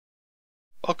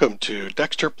Welcome to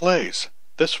Dexter Plays,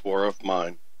 This War of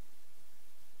Mine.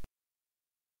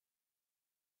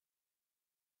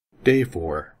 Day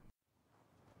 4.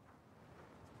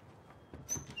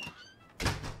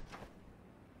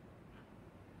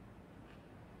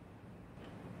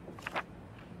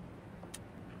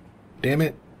 Damn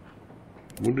it!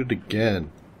 Wounded again.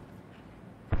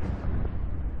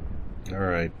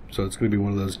 Alright, so it's gonna be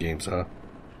one of those games, huh?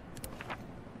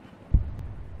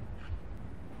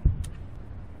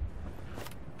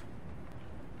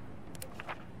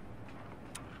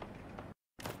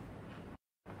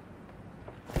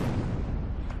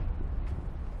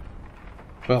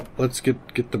 Well, let's get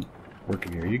the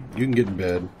working here. You can get in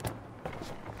bed.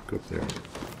 Go up there.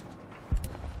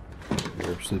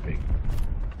 You're sleeping.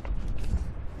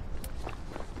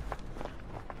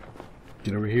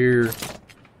 Get over here.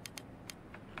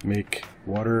 Make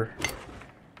water.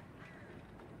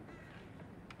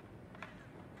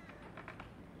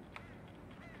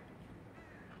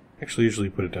 Actually, usually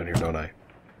put it down here, don't I?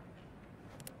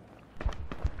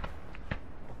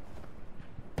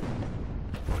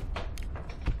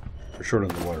 We're short on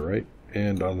the water, right?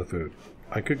 And on the food.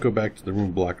 I could go back to the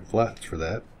room block of flats for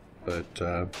that,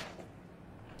 but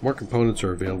more components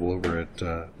are available over at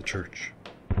the church.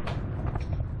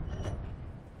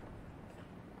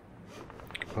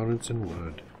 Components and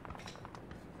wood.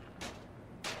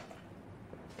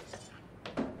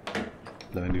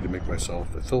 Now I need to make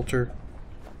myself a filter.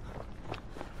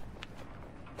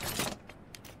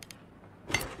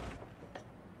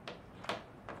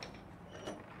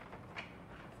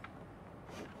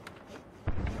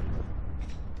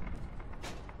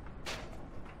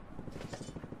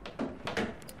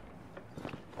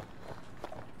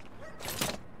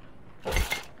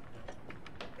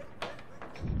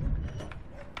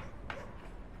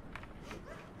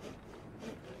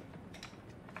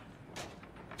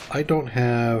 I don't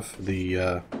have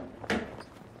the,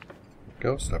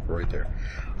 go, stop right there.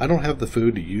 I don't have the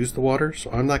food to use the water, so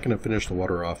I'm not going to finish the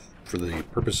water off for the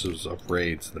purposes of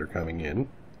raids that are coming in.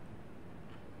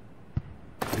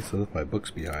 At least I left my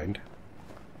books behind.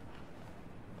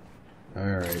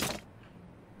 Alright.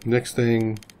 Next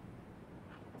thing,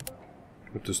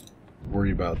 we'll just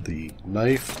worry about the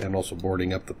knife and also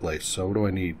boarding up the place. So what do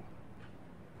I need?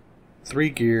 3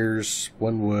 gears,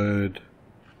 1 wood,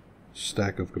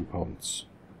 stack of components.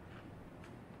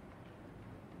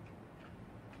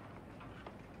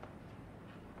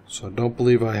 So I don't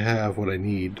believe I have what I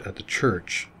need at the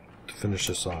church to finish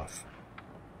this off.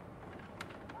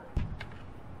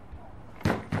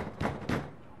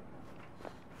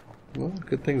 Well,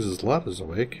 good things is Zlata's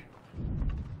awake.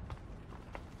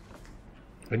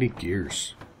 I need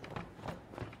gears.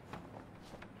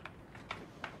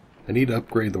 I need to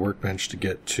upgrade the workbench to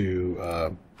get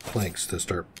to planks to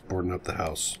start boarding up the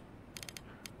house.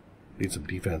 Need some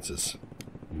defenses.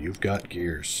 And you've got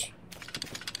gears.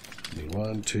 Need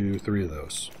 1, 2, 3 of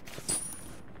those.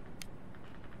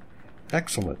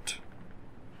 Excellent.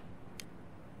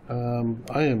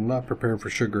 I am not prepared for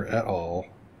sugar at all.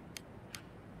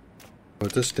 But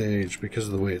at this stage, because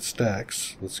of the way it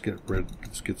stacks, let's get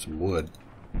some wood.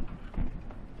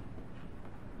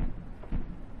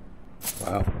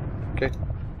 Wow. Okay.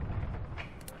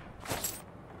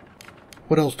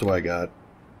 What else do I got?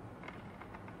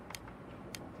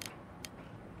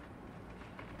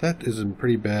 That is in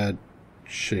pretty bad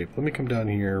shape. Let me come down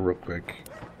here real quick.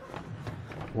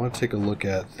 I want to take a look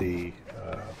at the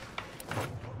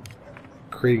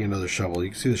creating another shovel.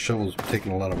 You can see the shovel's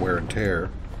taking a lot of wear and tear.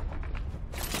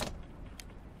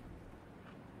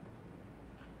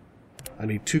 I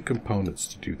need 2 components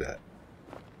to do that.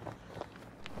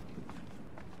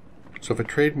 So if I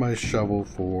trade my shovel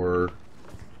for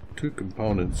 2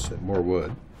 components and more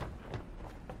wood,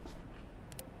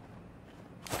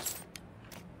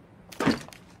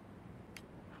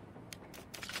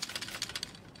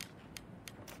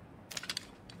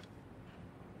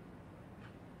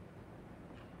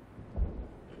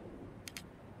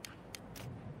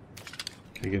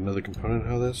 can I get another component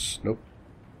out of this? Nope.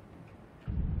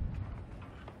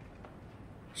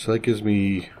 So that gives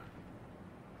me...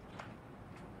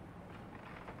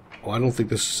 Oh, I don't think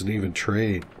this is an even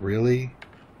trade. Really?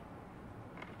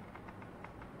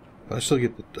 I still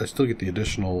get the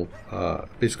additional.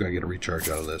 Basically, I get a recharge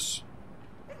out of this.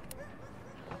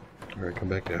 All right, come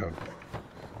back down.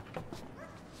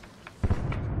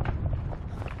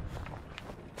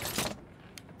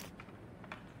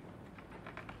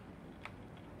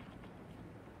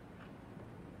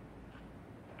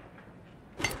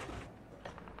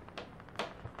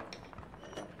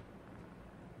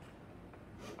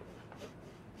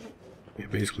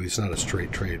 basically it's not a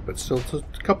straight trade, but still it's a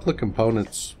couple of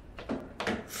components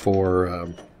for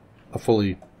a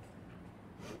fully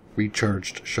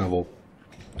recharged shovel.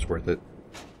 It's worth it.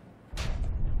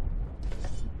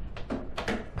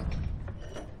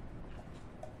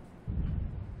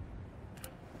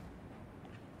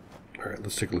 Alright,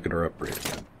 let's take a look at our upgrade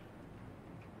again.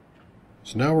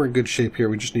 So now we're in good shape here,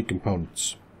 we just need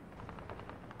components.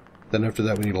 Then after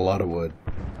that we need a lot of wood.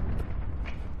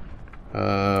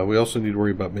 We also need to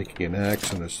worry about making an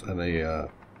axe and a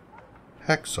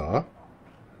hacksaw.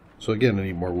 So again, I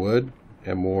need more wood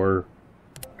and more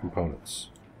components.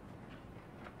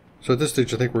 So at this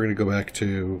stage I think we're going to go back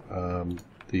to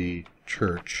the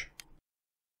church.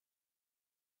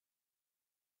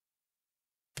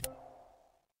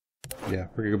 Yeah,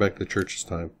 we're going to go back to the church this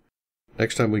time.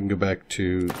 Next time we can go back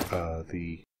to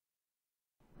the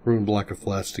ruined block of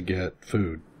flats to get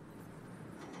food.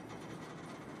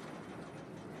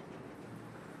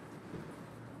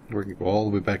 We're going to go all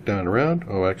the way back down and around.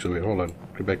 Oh, actually, wait, hold on.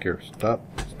 Go back here. Stop.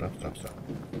 Stop, stop, stop.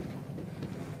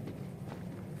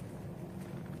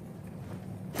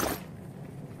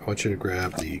 I want you to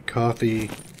grab the coffee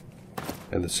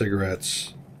and the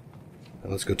cigarettes.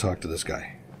 And let's go talk to this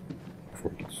guy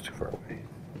before he gets too far away.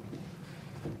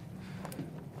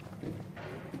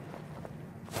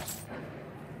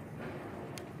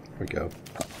 There we go.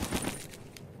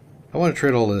 I want to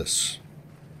trade all this.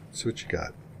 See what you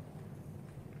got.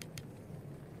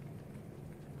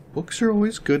 Books are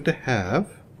always good to have.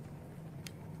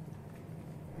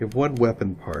 You have one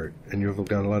weapon part, and you've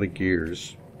got a lot of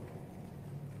gears.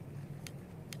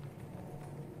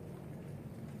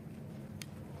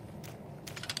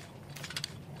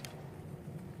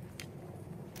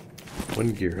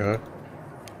 One gear, huh?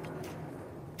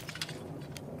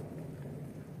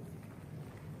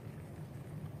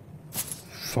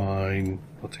 Fine.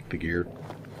 I'll take the gear.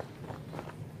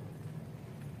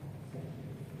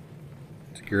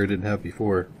 It's a gear I didn't have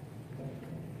before.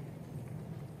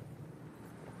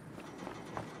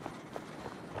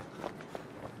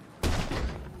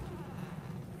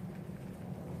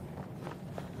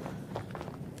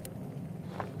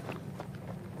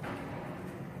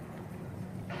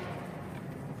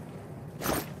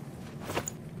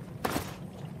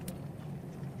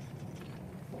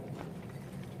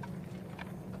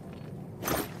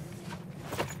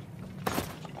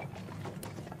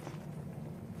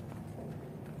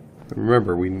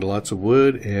 Remember, we need lots of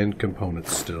wood and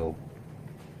components still.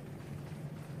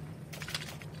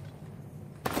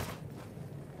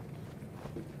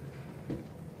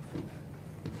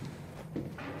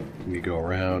 We go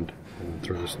around and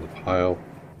throw this in the pile.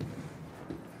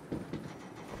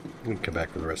 We can come back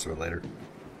for the rest of it later.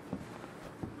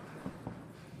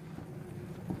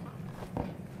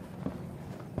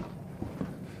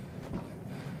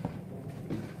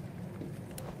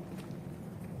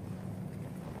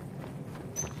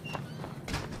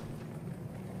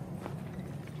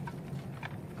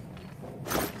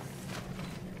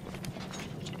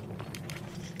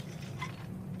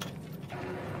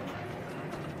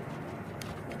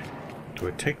 Do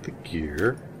I take the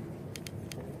gear?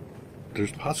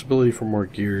 There's possibility for more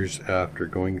gears after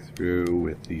going through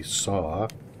with the saw,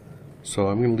 so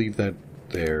I'm going to leave that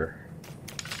there.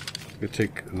 I'm going to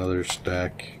take another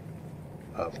stack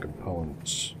of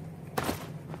components.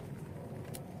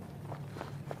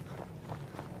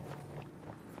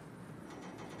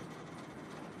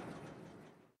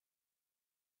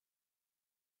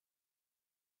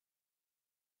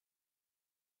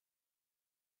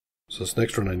 So this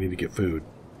next one I need to get food.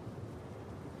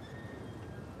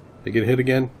 They get hit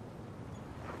again?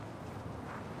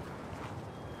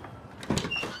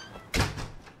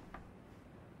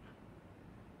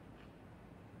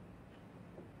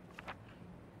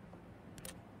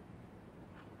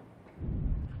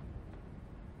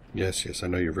 Yes, yes, I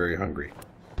know you're very hungry.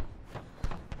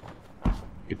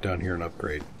 Get down here and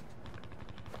upgrade.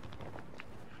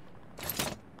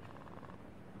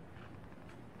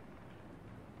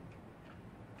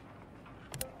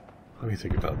 Let me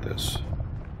think about this.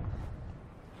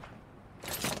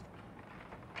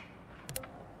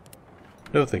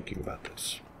 No thinking about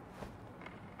this.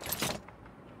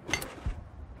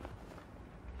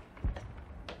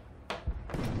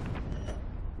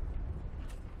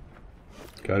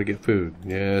 Gotta get food.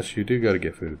 Yes, you do gotta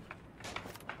get food.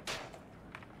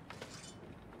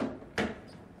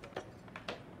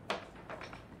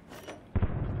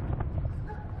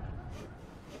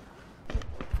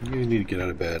 You need to get out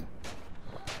of bed.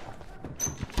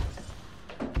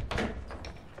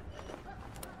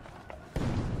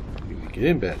 Get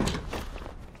in bed.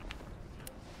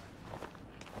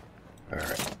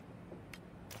 Alright.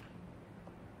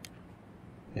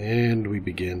 And we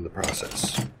begin the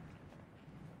process.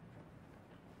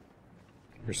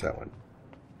 Here's that one.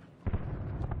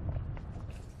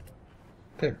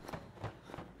 There.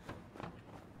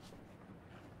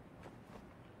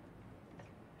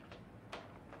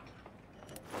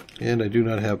 And I do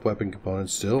not have weapon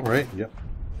components still, right? Yep.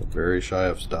 Very shy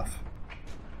of stuff.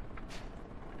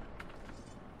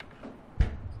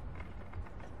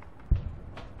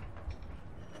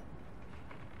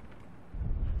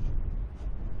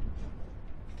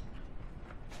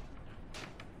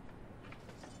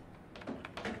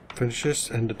 Finish this,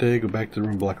 end the day, go back to the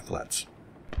room, block of flats.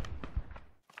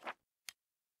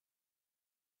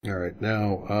 Alright,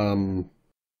 now,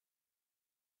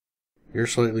 you're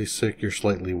slightly sick, you're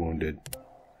slightly wounded.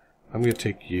 I'm gonna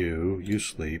take you, you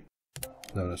sleep.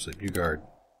 No, not sleep, you guard.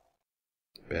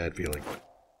 Bad feeling.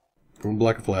 Room,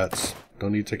 block of flats.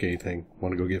 Don't need to take anything.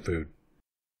 Want to go get food.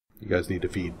 You guys need to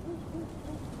feed.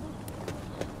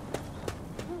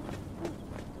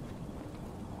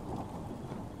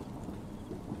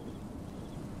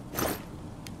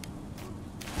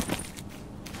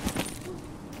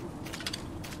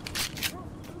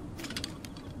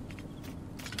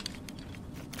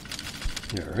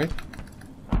 Alright.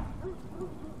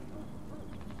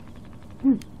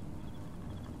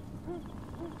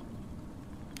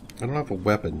 I don't have a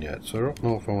weapon yet, so I don't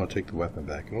know if I want to take the weapon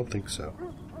back. I don't think so.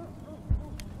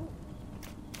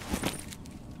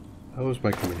 Those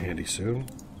might come in handy soon.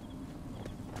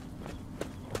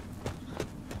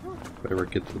 If I ever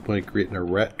get to the point of creating a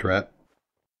rat trap.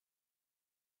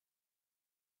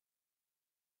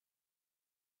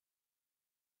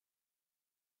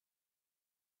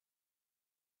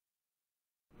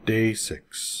 Day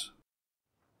 6.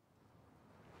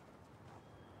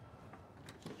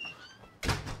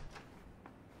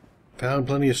 Found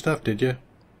plenty of stuff, did you?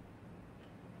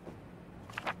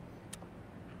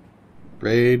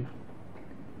 Raid.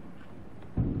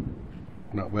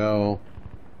 Not well.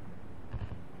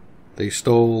 They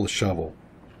stole the shovel.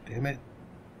 Damn it.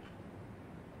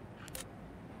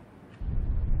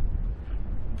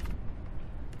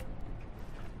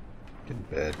 Get in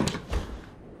bed.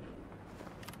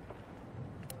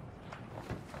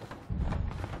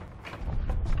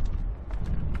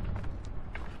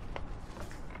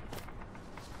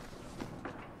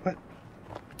 What?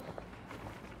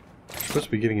 You're supposed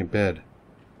to be getting in bed.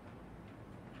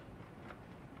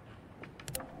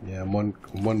 Yeah, I'm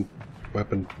one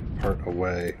weapon part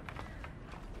away.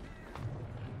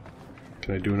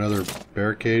 Can I do another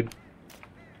barricade?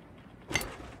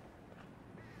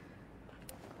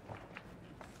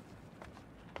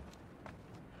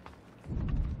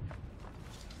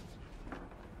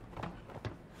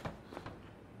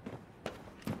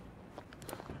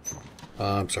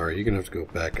 I'm sorry, you're gonna have to go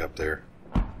back up there.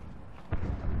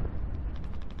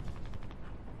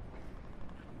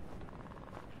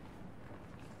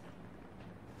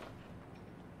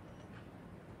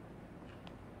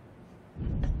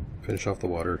 Finish off the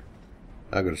water.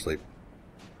 I'll go to sleep.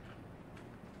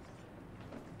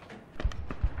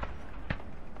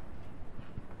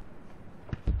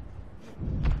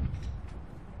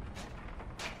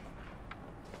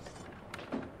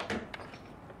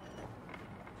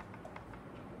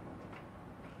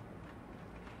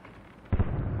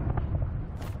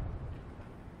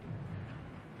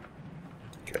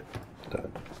 Okay,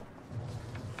 done.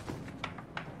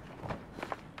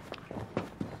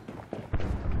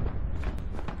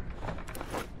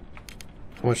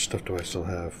 How much stuff do I still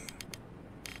have?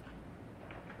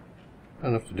 Not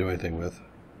enough to do anything with.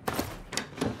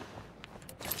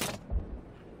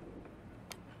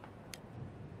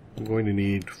 I'm going to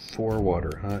need 4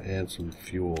 water, huh? And some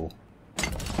fuel.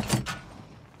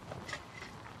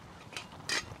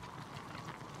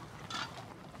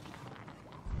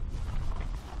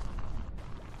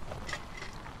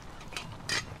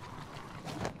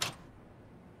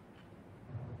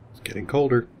 It's getting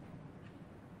colder.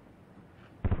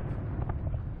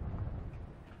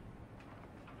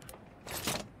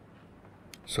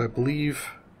 So I believe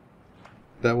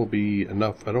that will be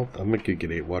enough. I'm gonna get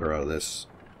 8 water out of this.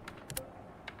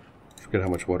 Forget how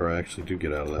much water I actually do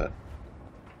get out of that.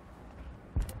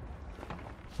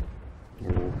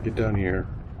 We'll get down here.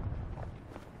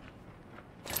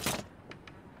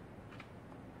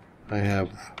 I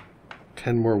have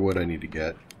 10 more wood I need to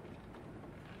get.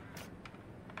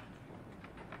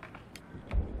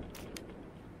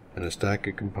 And a stack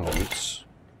of components.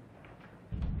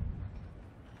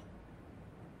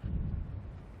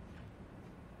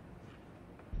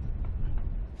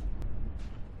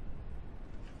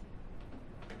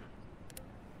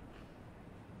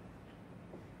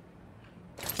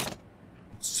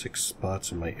 Six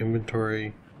spots in my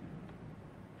inventory.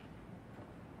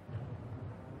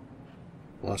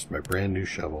 Lost my brand new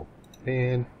shovel.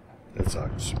 Man, that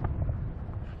sucks.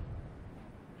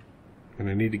 And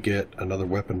I need to get another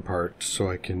weapon part so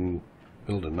I can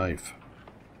build a knife.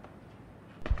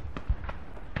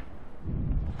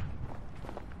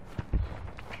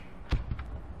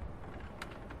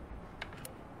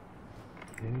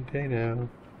 Any day now.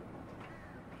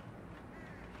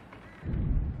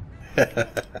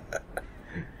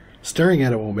 Staring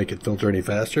at it won't make it filter any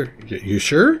faster. You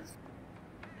sure?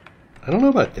 I don't know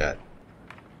about that.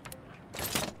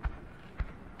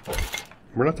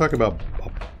 We're not talking about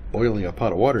boiling a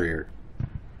pot of water here.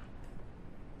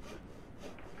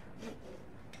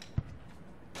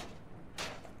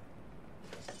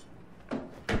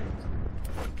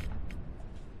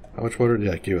 How much water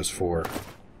did that give us? 4.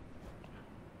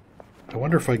 I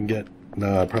wonder if I can get...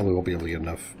 No, I probably won't be able to get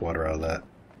enough water out of that.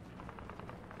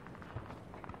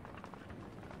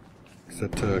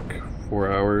 That took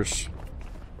 4 hours.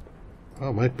 Oh,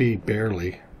 it might be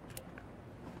barely.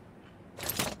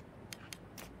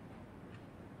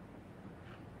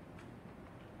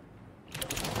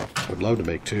 Would love to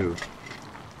make 2.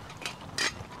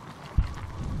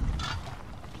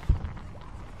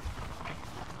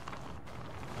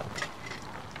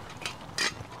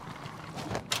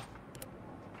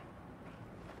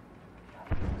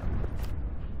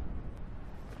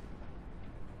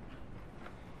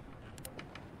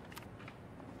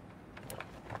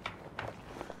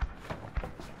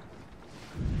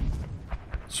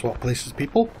 Swap places,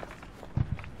 people.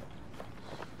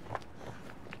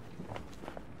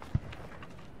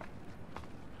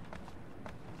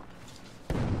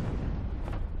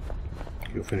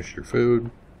 You'll finish your food.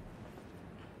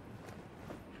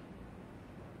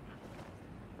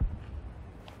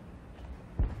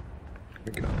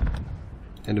 There we go.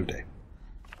 End of day.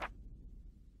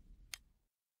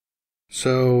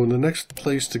 So the next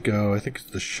place to go, I think it's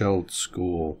the Shelled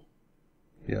School.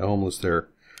 Yeah, almost there.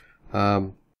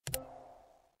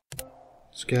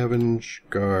 Scavenge,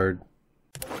 guard.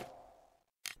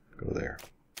 Go there.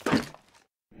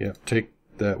 Yep, take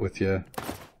that with you.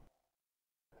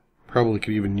 Probably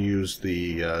could even use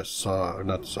the saw,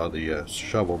 not the saw, the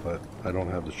shovel, but I don't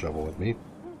have the shovel with me.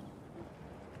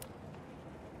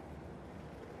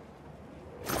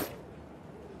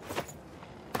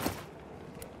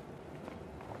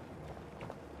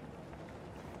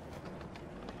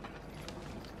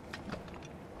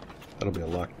 That'll be a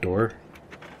locked door.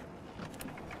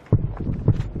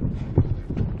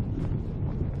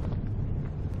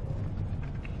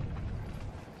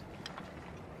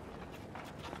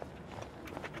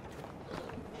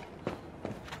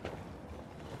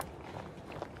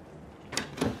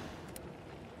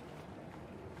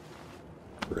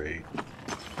 Great.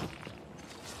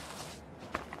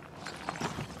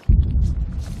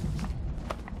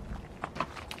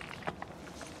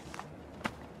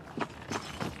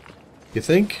 You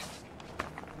think?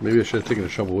 Maybe I should have taken a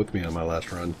shovel with me on my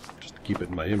last run, just to keep it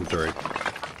in my inventory.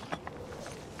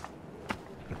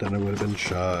 But then I would have been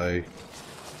shy.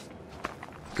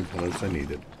 Components I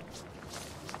needed.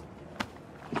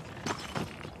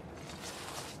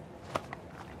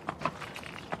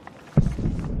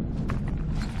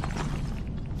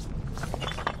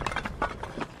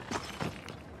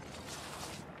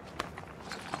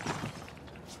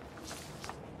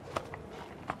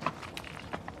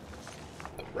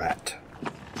 Rat.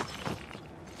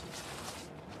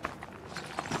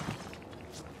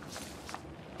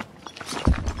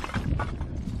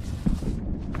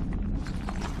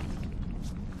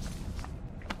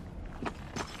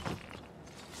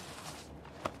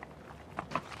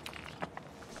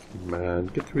 Man,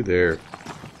 get through there.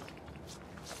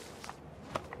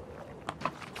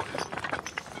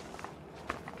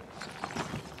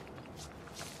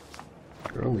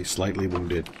 You're only slightly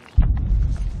wounded.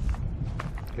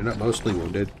 You're not mostly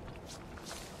wounded.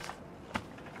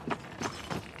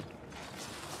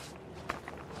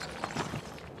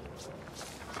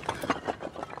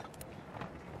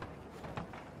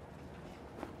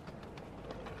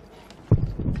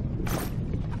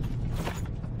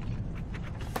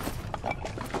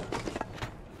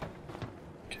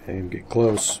 Okay, I'm getting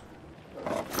close.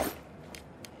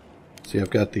 See, I've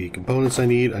got the components I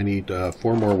need. I need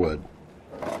 4 more wood.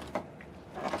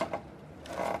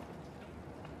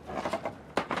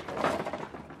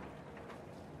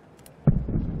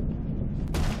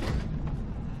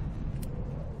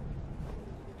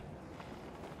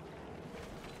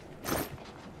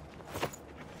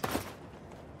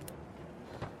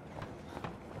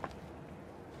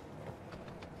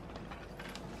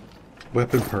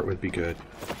 Weapon part would be good.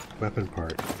 Weapon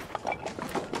part.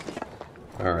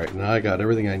 Alright, now I got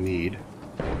everything I need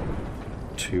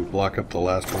to block up the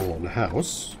last hole in the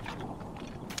house.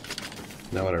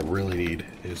 Now what I really need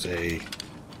is a...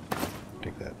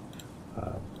 Take that.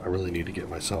 I really need to get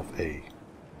myself a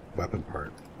weapon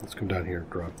part. Let's come down here and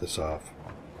drop this off.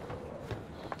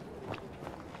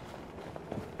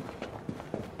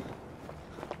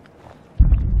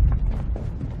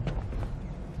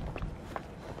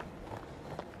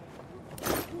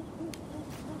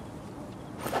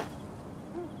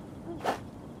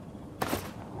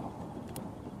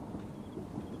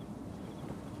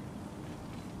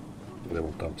 And then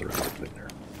we'll dump the rest of it in there.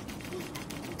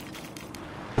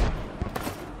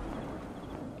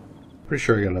 Pretty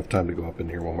sure I got enough time to go up in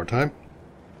here one more time.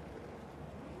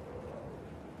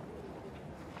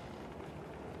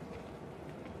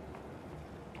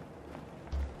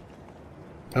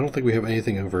 I don't think we have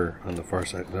anything over on the far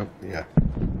side. Nope, yeah.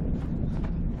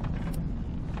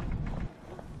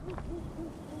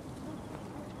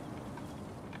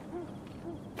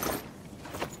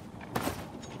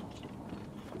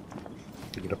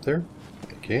 Can I get up there?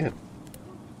 I can.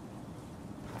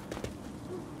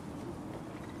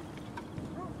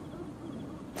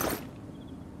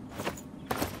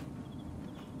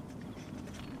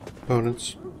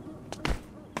 Components.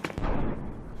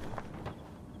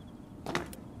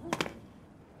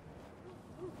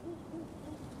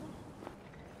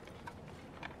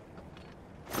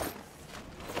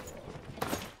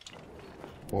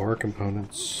 More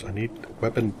components. I need a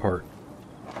weapon part.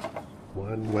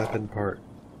 One weapon part.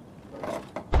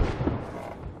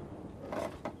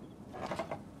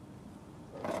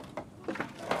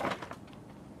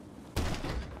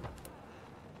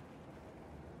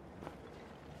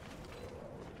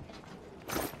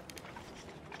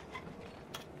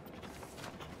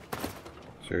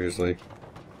 Seriously.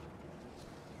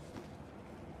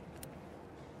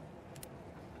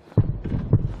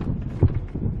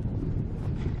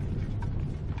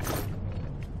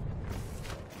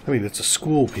 I mean, it's a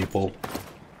school, people.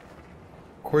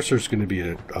 Of course there's going to be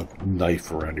a knife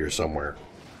around here somewhere.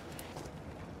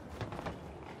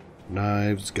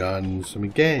 Knives, guns, I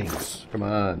mean, gangs. Come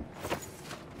on.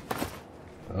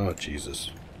 Oh,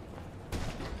 Jesus.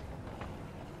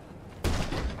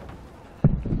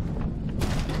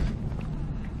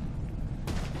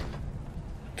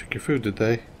 Took your food, did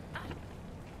they?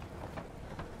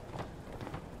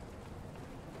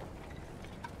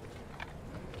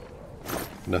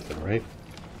 Nothing, right?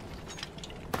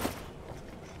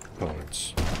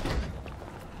 Components.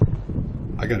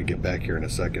 I gotta get back here in a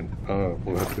second. Oh,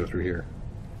 we'll have to go through here.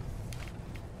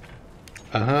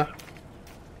 Uh-huh.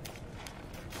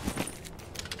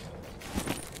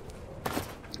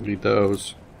 Need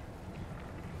those.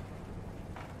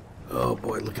 Oh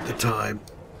boy, look at the time.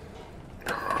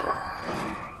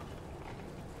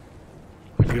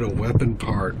 Get a weapon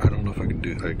part. I don't know if I can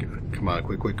do that. Come on,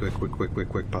 quick,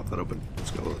 pop that open.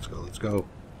 Let's go.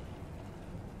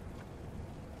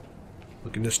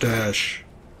 Look in the stash.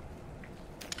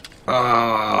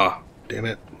 Ah, damn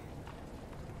it.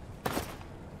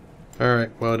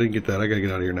 Alright, well, I didn't get that. I gotta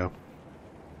get out of here now.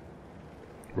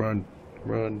 Run.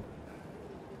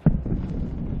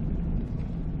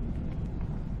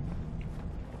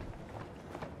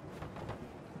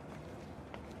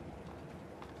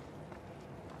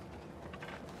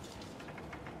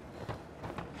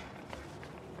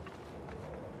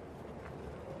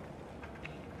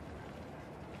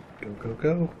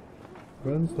 Go.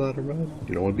 Run, Zlata, run.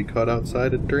 You don't want to be caught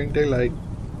outside during daylight.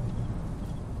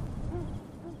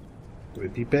 It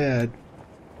would be bad.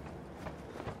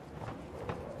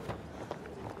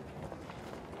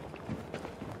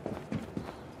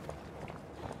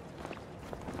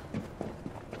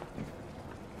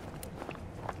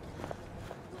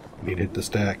 We need to hit the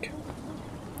stack.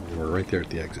 And we're right there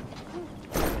at the exit.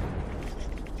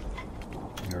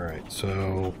 Alright,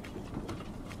 so...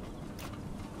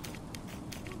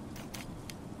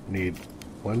 need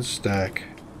 1 stack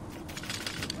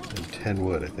and 10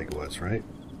 wood, I think it was, right?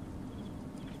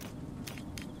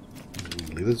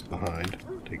 Leave this behind.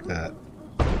 Take that.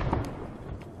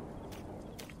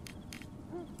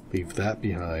 Leave that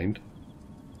behind.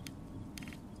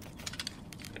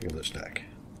 Take another stack.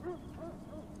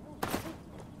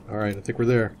 Alright, I think we're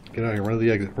there. Get out of here, run to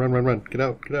the exit. Run. Get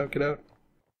out.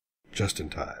 Just in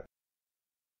time.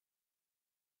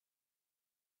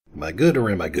 Am I good or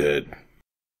am I good?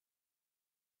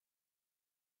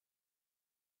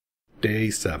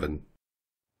 Day 7.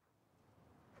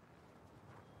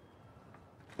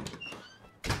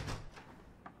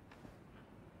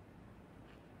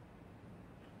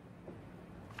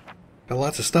 Got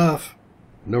lots of stuff.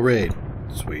 No raid.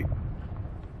 Sweet.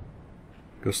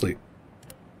 Go sleep,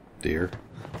 dear.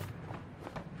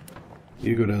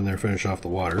 You go down there, finish off the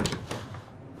water.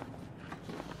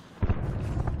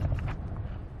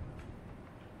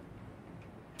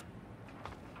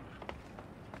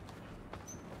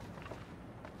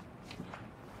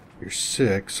 You're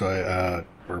sick, so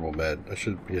herbal med. I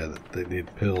should, yeah, they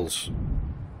need pills.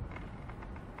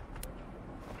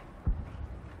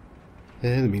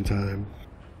 In the meantime,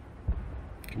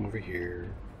 come over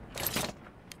here.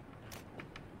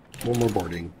 One more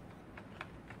boarding.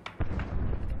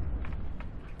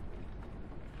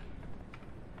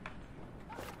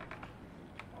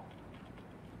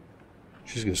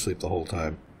 She's gonna sleep the whole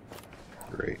time.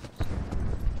 Great.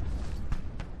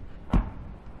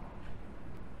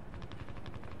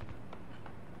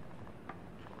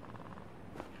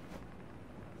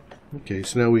 Okay,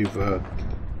 so now we've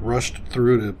rushed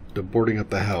through to boarding up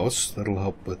the house. That'll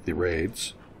help with the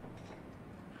raids.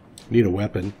 Need a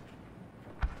weapon.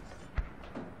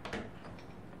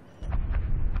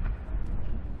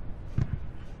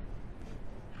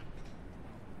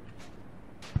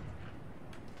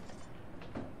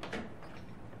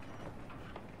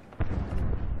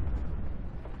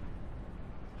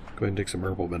 Go ahead and take some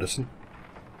herbal medicine.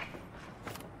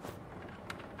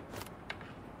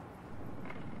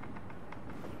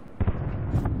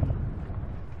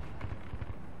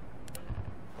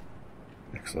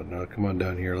 Excellent. Now come on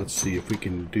down here. Let's see if we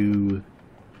can do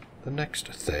the next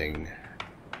thing.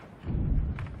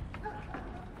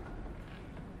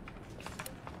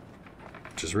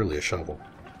 Which is really a shovel.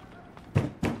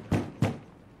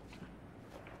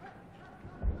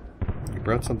 You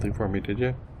brought something for me, did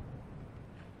you?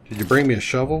 Did you bring me a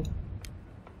shovel?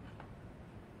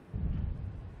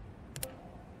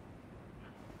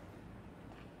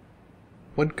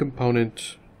 One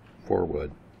component for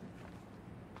wood.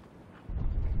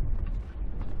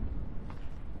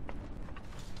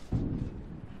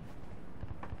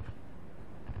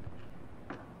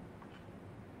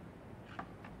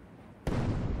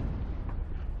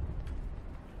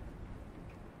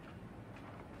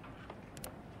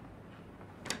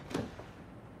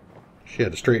 She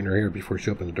had to straighten her hair before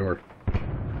she opened the door.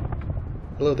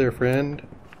 Hello there, friend.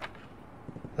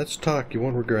 Let's talk. You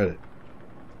won't regret it.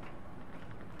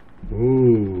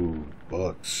 Ooh,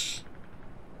 books.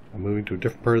 I'm moving to a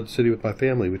different part of the city with my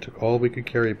family. We took all we could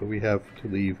carry, but we have to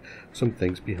leave some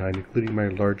things behind, including my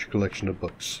large collection of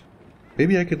books.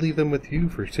 Maybe I could leave them with you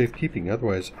for safekeeping.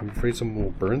 Otherwise, I'm afraid someone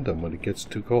will burn them when it gets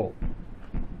too cold.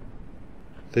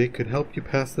 They could help you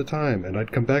pass the time, and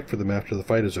I'd come back for them after the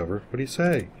fight is over. What do you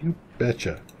say? You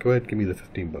betcha. Go ahead, give me the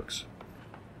 15 books.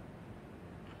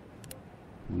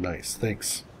 Nice,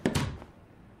 thanks.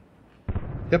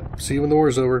 Yep, see you when the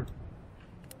war's over.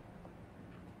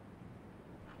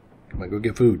 Come on, go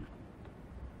get food.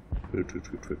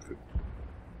 Food.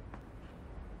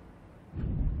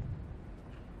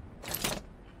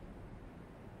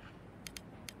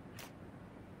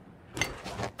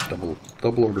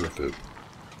 Double order of food.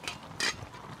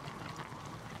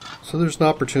 So there's an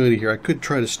opportunity here. I could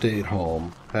try to stay at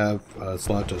home, have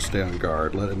Zlata stay on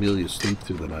guard, let Amelia sleep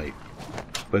through the night.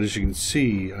 But as you can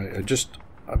see,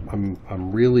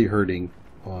 I'm really hurting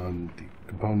on the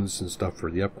components and stuff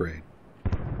for the upgrade.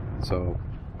 So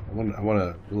I want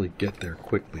to really get there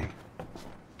quickly.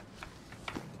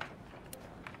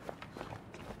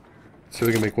 See if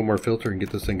we can make one more filter and get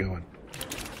this thing going.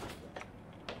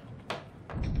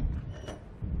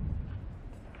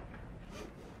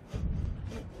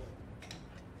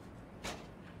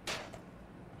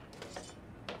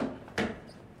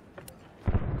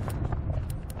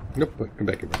 Nope, wait, come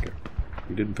back here.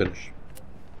 You didn't finish.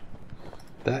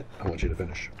 That, I want you to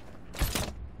finish.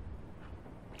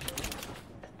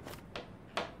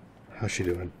 How's she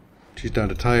doing? She's down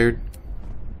to tired?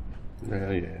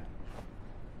 Yeah.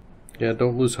 Yeah,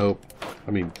 don't lose hope.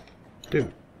 I mean,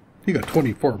 dude, you got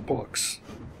 24 books.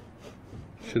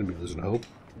 Shouldn't be losing hope.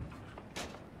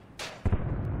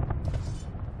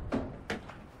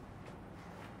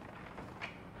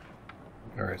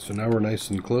 Alright, so now we're nice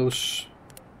and close.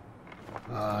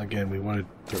 Again, we wanted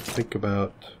to think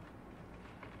about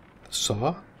the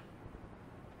saw.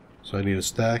 So I need a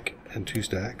stack and 2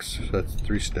 stacks. So that's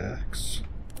 3 stacks.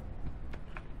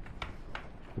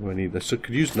 What do I need? I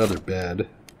could use another bed. It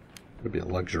would be a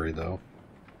luxury, though.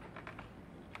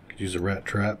 Could use a rat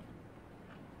trap.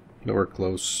 Nowhere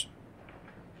close.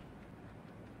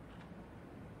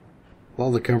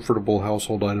 All the comfortable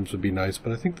household items would be nice,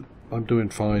 but I think I'm doing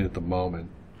fine at the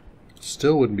moment.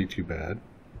 Still wouldn't be too bad.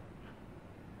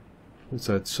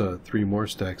 So that's 3 more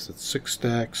stacks. That's 6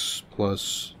 stacks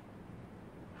plus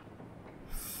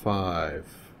 5.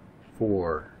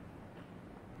 4.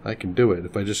 I can do it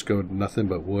if I just go nothing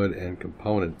but wood and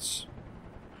components.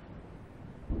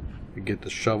 We get the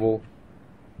shovel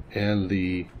and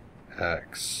the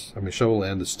axe. I mean, shovel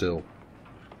and the still.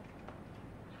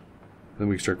 Then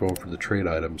we start going for the trade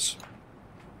items.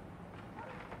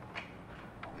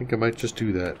 I think I might just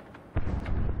do that.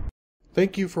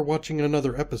 Thank you for watching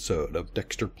another episode of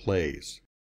Dextor Plays.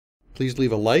 Please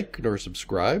leave a like or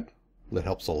subscribe. That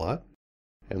helps a lot.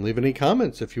 And leave any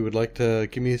comments if you would like to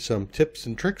give me some tips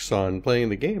and tricks on playing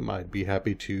the game. I'd be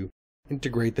happy to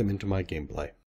integrate them into my gameplay.